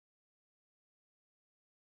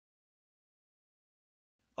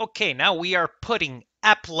Okay, now we are putting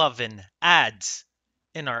APPLOVIN ads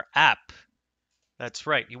in our app. That's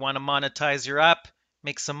right. You want to monetize your app,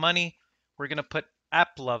 make some money. We're going to put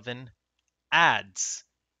APPLOVIN ads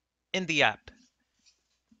in the app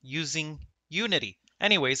using Unity.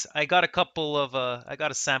 Anyways, I got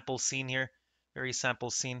a sample scene here. Very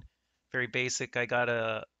sample scene, very basic. I got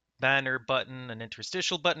a banner button, an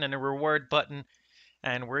interstitial button, and a reward button.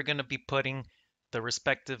 And we're going to be putting the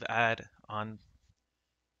respective ad on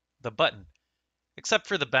the button. Except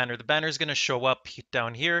for the banner. The banner is going to show up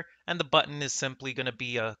down here, and the button is simply going to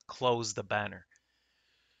be a close the banner.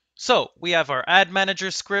 So we have our ad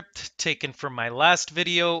manager script taken from my last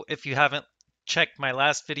video. If you haven't checked my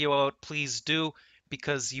last video out, please do,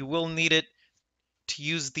 because you will need it to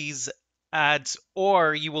use these ads,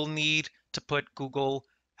 or you will need to put Google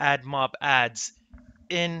AdMob ads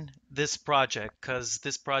in this project, because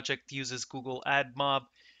this project uses Google AdMob.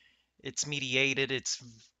 It's mediated, it's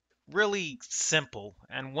really simple.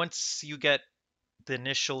 And once you get the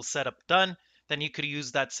initial setup done, then you could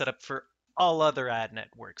use that setup for all other ad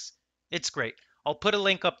networks. It's great. I'll put a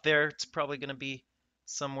link up there. It's probably going to be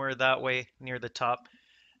somewhere that way near the top.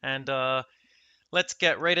 And let's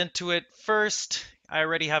get right into it. First, I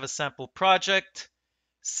already have a sample project.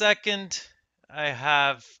 Second, I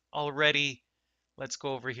have already, let's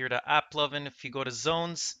go over here to AppLovin. If you go to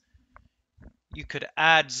zones, you could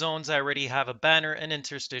add zones. I already have a banner, an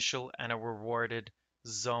interstitial, and a rewarded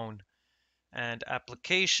zone. And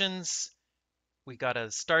applications, we got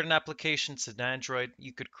to start an application. It's an Android.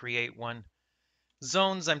 You could create one.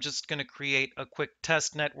 Zones, I'm just going to create a quick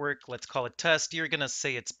test network. Let's call it test. You're going to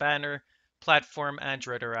say it's banner, platform,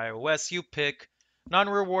 Android or iOS. You pick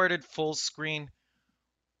non-rewarded full screen,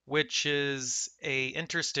 which is a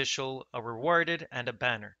interstitial, a rewarded, and a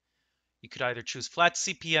banner. You could either choose flat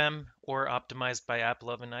CPM or optimized by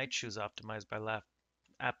AppLovin. I choose optimized by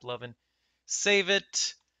AppLovin. Save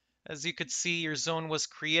it. As you could see, your zone was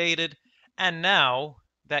created. And now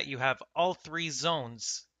that you have all three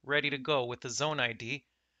zones ready to go with the zone ID,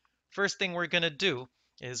 first thing we're going to do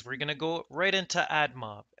is we're going to go right into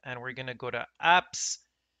AdMob, and we're going to go to apps.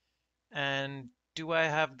 And do I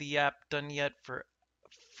have the app done yet for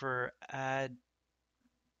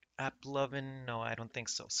AppLovin? No, I don't think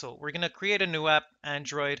so. So we're going to create a new app,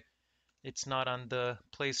 Android. It's not on the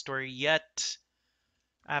Play Store yet.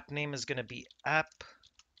 App name is going to be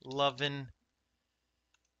AppLovin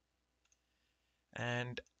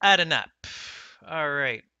and add an app. All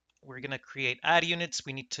right, we're going to create ad units.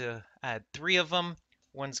 We need to add 3 of them.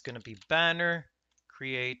 One's going to be banner,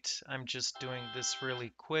 create, I'm just doing this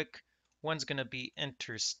really quick. One's going to be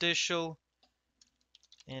interstitial,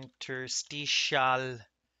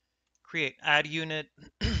 create ad unit.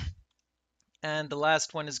 And the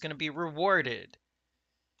last one is going to be rewarded.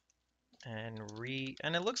 And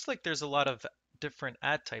it looks like there's a lot of different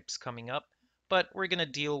ad types coming up, but we're going to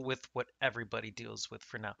deal with what everybody deals with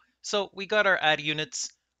for now. So we got our ad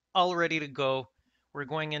units all ready to go. We're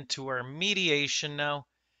going into our mediation now,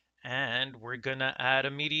 and we're going to add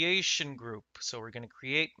a mediation group. So we're going to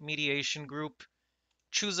create mediation group,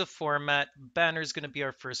 choose a format. Banner is going to be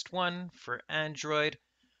our first one for Android,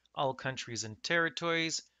 all countries and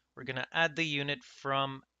territories. We're going to add the unit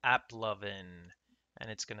from AppLovin, and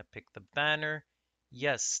it's going to pick the banner.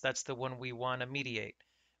 Yes, that's the one we want to mediate.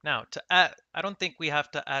 Now, to add, I don't think we have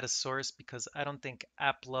to add a source because I don't think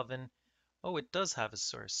AppLovin, oh, it does have a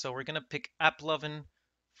source. So we're going to pick AppLovin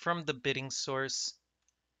from the bidding source.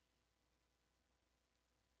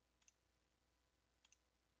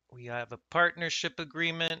 We have a partnership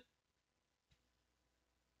agreement.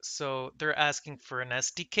 So they're asking for an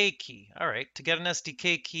SDK key. All right, to get an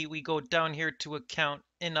SDK key, we go down here to account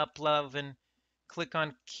in AppLovin, click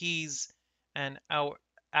on keys, and our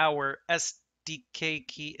SDK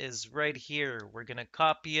key is right here. We're going to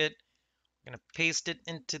copy it. We're going to paste it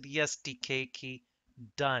into the SDK key.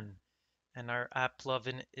 Done. And our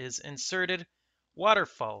AppLovin is inserted.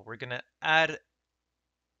 Waterfall. We're going to add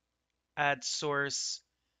source,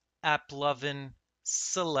 AppLovin,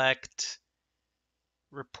 select,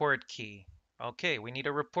 report key. Okay, we need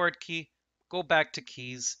a report key. Go back to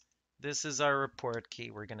keys. This is our report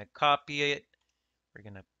key. We're going to copy it. We're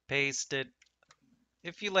going to paste it.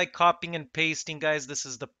 If you like copying and pasting, guys, this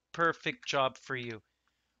is the perfect job for you.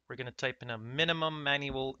 We're going to type in a minimum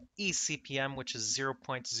manual eCPM, which is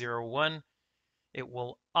 0.01. It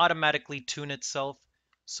will automatically tune itself,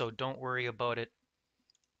 so don't worry about it.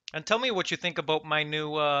 And tell me what you think about my new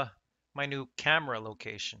camera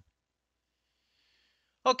location.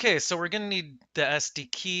 Okay, so we're going to need the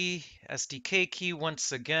SDK key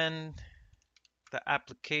once again, the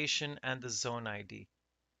application, and the zone ID.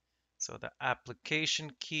 So the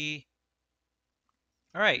application key.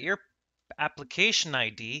 All right, your application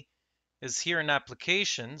ID is here in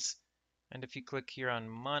applications. And if you click here on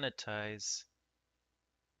monetize,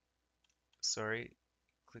 sorry,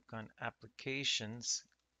 click on applications,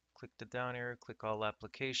 click the down arrow, click all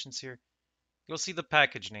applications here, you'll see the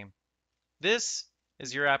package name. This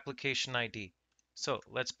is your application ID. So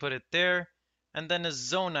let's put it there. And then a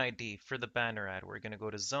zone ID for the banner ad. We're going to go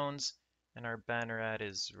to zones, and our banner ad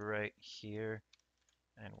is right here.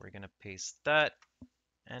 And we're going to paste that,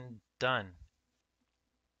 and done.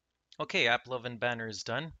 Okay, AppLovin banner is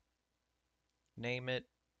done. Name it.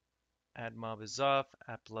 ADMOB is off.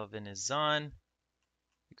 AppLovin is on.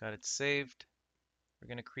 We got it saved. We're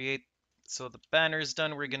going to create, so the banner is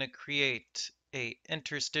done. We're going to create a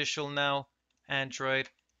interstitial now, Android,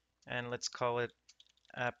 and let's call it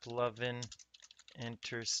AppLovin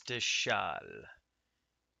interstitial.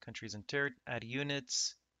 Countries and add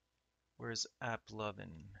units. Where's AppLovin?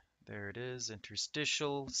 There it is.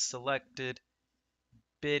 Interstitial selected.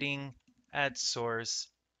 Bidding. Add source.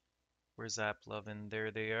 Where's AppLovin?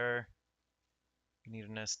 There they are. We need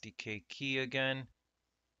an SDK key again.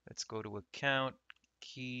 Let's go to account,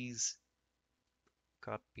 keys,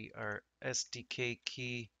 copy our SDK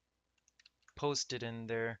key, post it in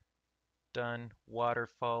there. Done.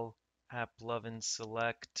 Waterfall. AppLovin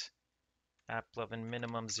select. AppLovin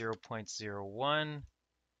minimum 0.01.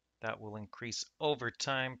 That will increase over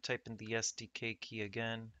time. Type in the SDK key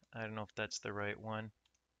again. I don't know if that's the right one.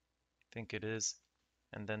 I think it is.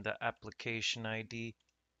 And then the application ID,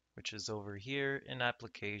 which is over here in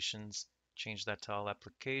applications. Change that to all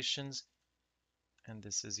applications. And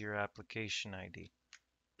this is your application ID,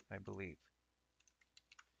 I believe.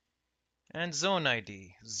 And zone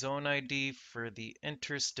ID. Zone ID for the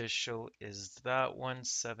interstitial is that one,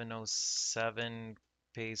 707.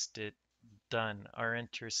 Paste it. Done. Our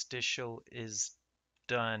interstitial is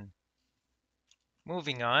done.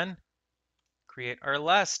 Moving on, create our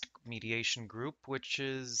last mediation group, which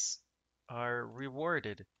is our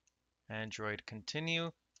rewarded. Android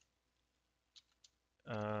continue.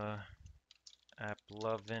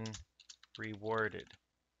 AppLovin rewarded.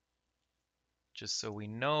 Just so we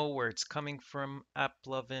know where it's coming from,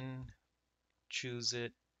 AppLovin, choose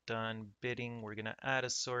it, done. Bidding, we're going to add a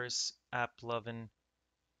source, AppLovin,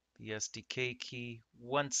 the SDK key.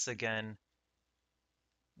 Once again,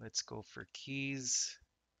 let's go for keys.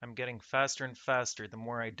 I'm getting faster and faster the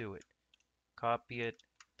more I do it. Copy it,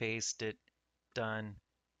 paste it, done.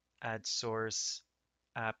 Add source,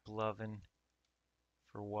 AppLovin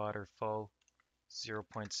for waterfall,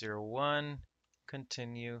 0.01.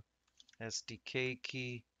 Continue, SDK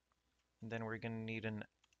key. And then we're going to need an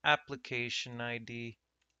application ID,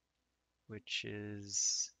 which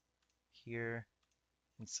is here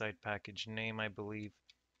inside package name, I believe.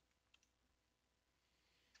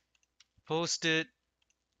 Post it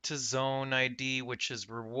to zone ID, which is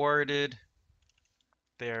rewarded.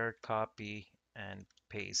 There, copy and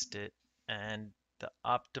paste it. And the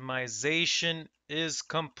optimization is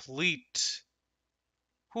complete.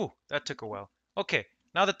 Whew, that took a while. Okay,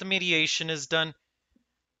 now that the mediation is done,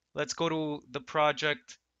 let's go to the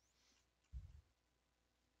project.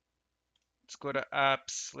 Let's go to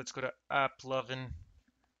apps. Let's go to AppLovin.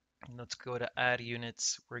 And let's go to add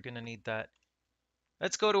units. We're going to need that.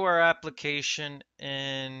 Let's go to our application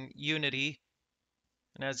in Unity.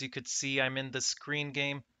 And as you could see, I'm in the screen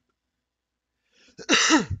game.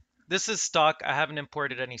 This is stock. I haven't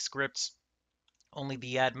imported any scripts, only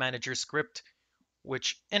the ad manager script,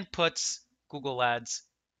 which inputs Google Ads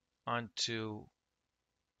onto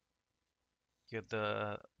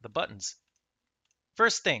the buttons.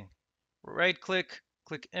 First thing, right click,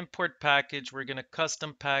 click import package. We're going to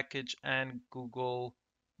custom package, and Google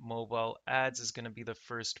Mobile Ads is going to be the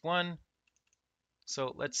first one.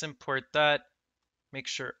 So let's import that. Make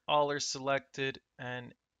sure all are selected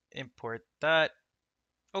and import that.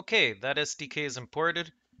 Okay, that SDK is imported.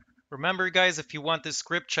 Remember guys, if you want this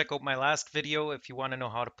script, check out my last video. If you want to know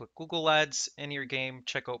how to put Google Ads in your game,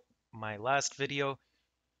 check out my last video.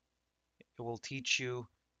 It will teach you.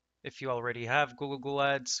 If you already have Google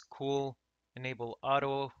Ads, cool. Enable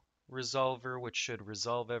auto resolver, which should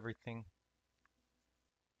resolve everything.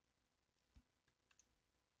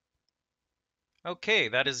 Okay,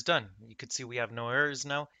 that is done. You can see we have no errors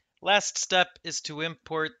now. Last step is to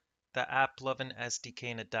import the AppLovin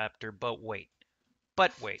SDK and adapter, but wait.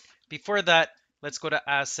 Before that, let's go to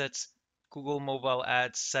Assets, Google Mobile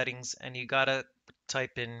Ads Settings, and you gotta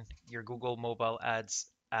type in your Google Mobile Ads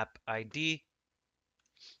app ID.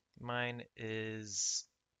 Mine is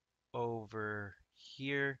over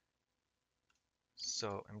here.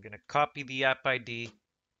 So I'm gonna copy the app ID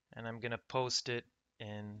and I'm going to post it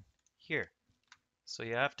in here. So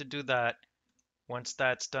you have to do that. Once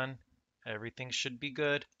that's done, everything should be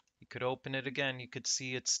good. You could open it again. You could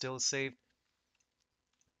see it's still saved.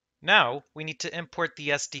 Now we need to import the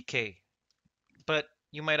SDK. But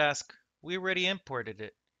you might ask, we already imported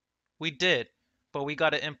it. We did, but we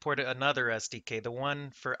got to import another SDK, the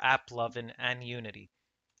one for APPLOVIN and Unity.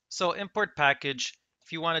 So import package,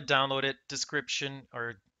 if you want to download it, description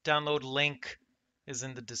or download link is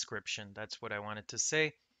in the description. That's what I wanted to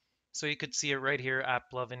say. So you could see it right here,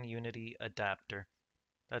 APPLOVIN Unity adapter.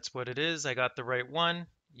 That's what it is. I got the right one.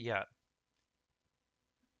 Yeah.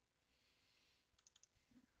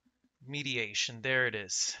 Mediation, there it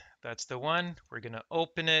is. That's the one. We're going to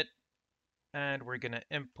open it and we're going to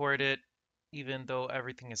import it. Even though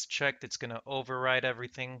everything is checked, it's going to override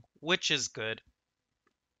everything, which is good.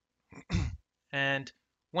 And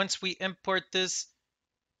once we import this,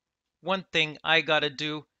 one thing I got to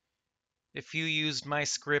do, if you used my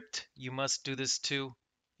script, you must do this too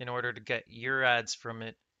in order to get your ads from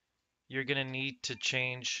it. You're going to need to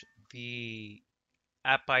change the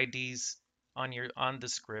app IDs on the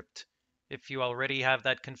script. If you already have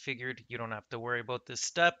that configured, you don't have to worry about this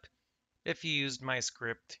step. If you used my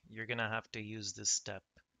script, you're going to have to use this step.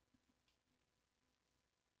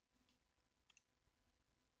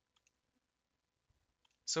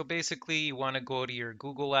 So basically, you want to go to your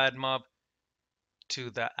Google ADMOB, to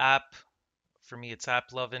the app. For me, it's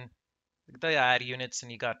APPLOVIN, the ad units,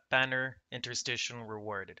 and you got banner, interstitial,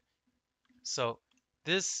 rewarded. So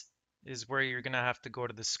this is where you're going to have to go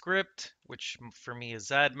to the script, which for me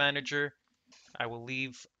is Ad Manager. I will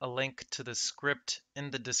leave a link to the script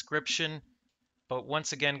in the description. But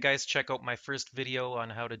once again, guys, check out my first video on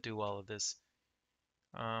how to do all of this.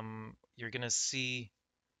 You're going to see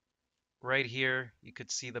right here, you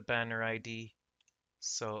could see the banner ID.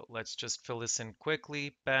 So let's just fill this in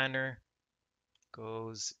quickly. Banner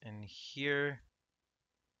goes in here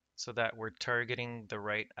so that we're targeting the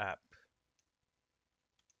right app.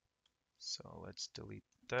 So let's delete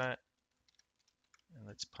that and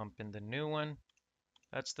let's pump in the new one.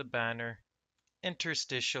 That's the banner.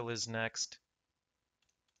 Interstitial is next.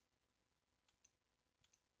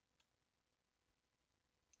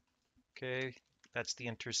 Okay, that's the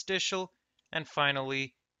interstitial. And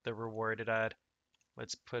finally, the rewarded ad.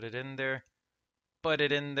 Let's put it in there. Put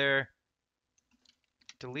it in there.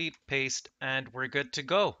 Delete, paste, and we're good to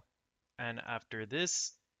go. And after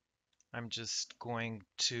this, I'm just going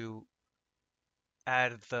to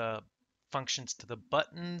add the functions to the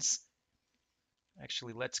buttons.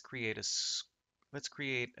 Actually, let's create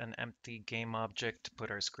an empty game object to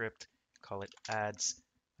put our script. Call it ads.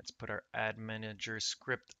 Let's put our ad manager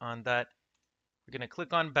script on that. We're going to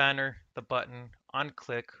click on banner, the button. On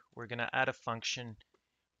click, we're going to add a function,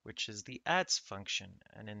 which is the ads function.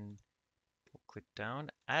 And then we'll click down,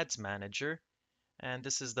 ads manager. And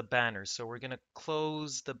this is the banner. So we're going to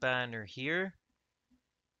close the banner here.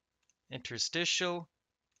 Interstitial,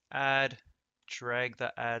 add, drag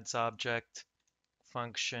the ads object,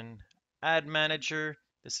 function, ad manager.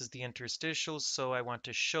 This is the interstitial, so I want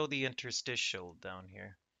to show the interstitial down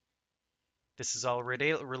here. This is all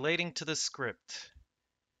relating to the script.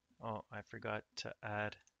 Oh, I forgot to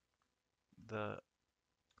add the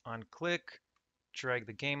on click, drag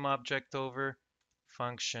the game object over,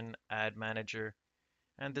 function, ad manager,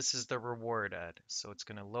 and this is the reward ad. So it's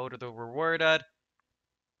going to load the reward ad.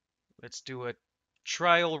 Let's do a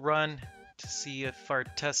trial run to see if our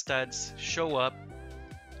test ads show up,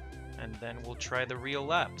 and then we'll try the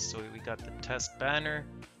real app. So we got the test banner,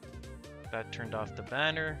 that turned off the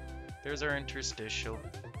banner. There's our interstitial,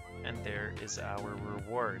 and there is our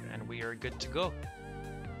reward, and we are good to go.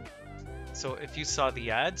 So if you saw the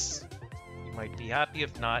ads, you might be happy.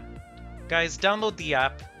 If not, guys, download the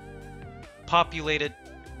app, populate it,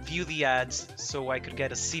 view the ads so I could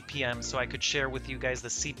get a CPM, so I could share with you guys the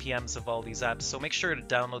CPMs of all these apps. So make sure to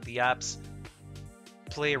download the apps,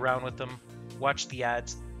 play around with them, watch the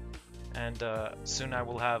ads, and soon I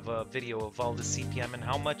will have a video of all the CPM and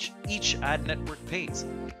how much each ad network pays.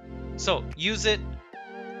 So use it,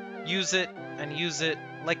 and use it.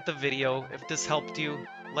 Like the video. If this helped you,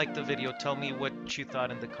 like the video. Tell me what you thought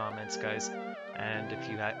in the comments, guys. And if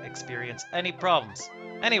you experienced any problems.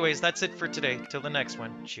 Anyways, that's it for today. Till the next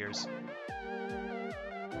one. Cheers.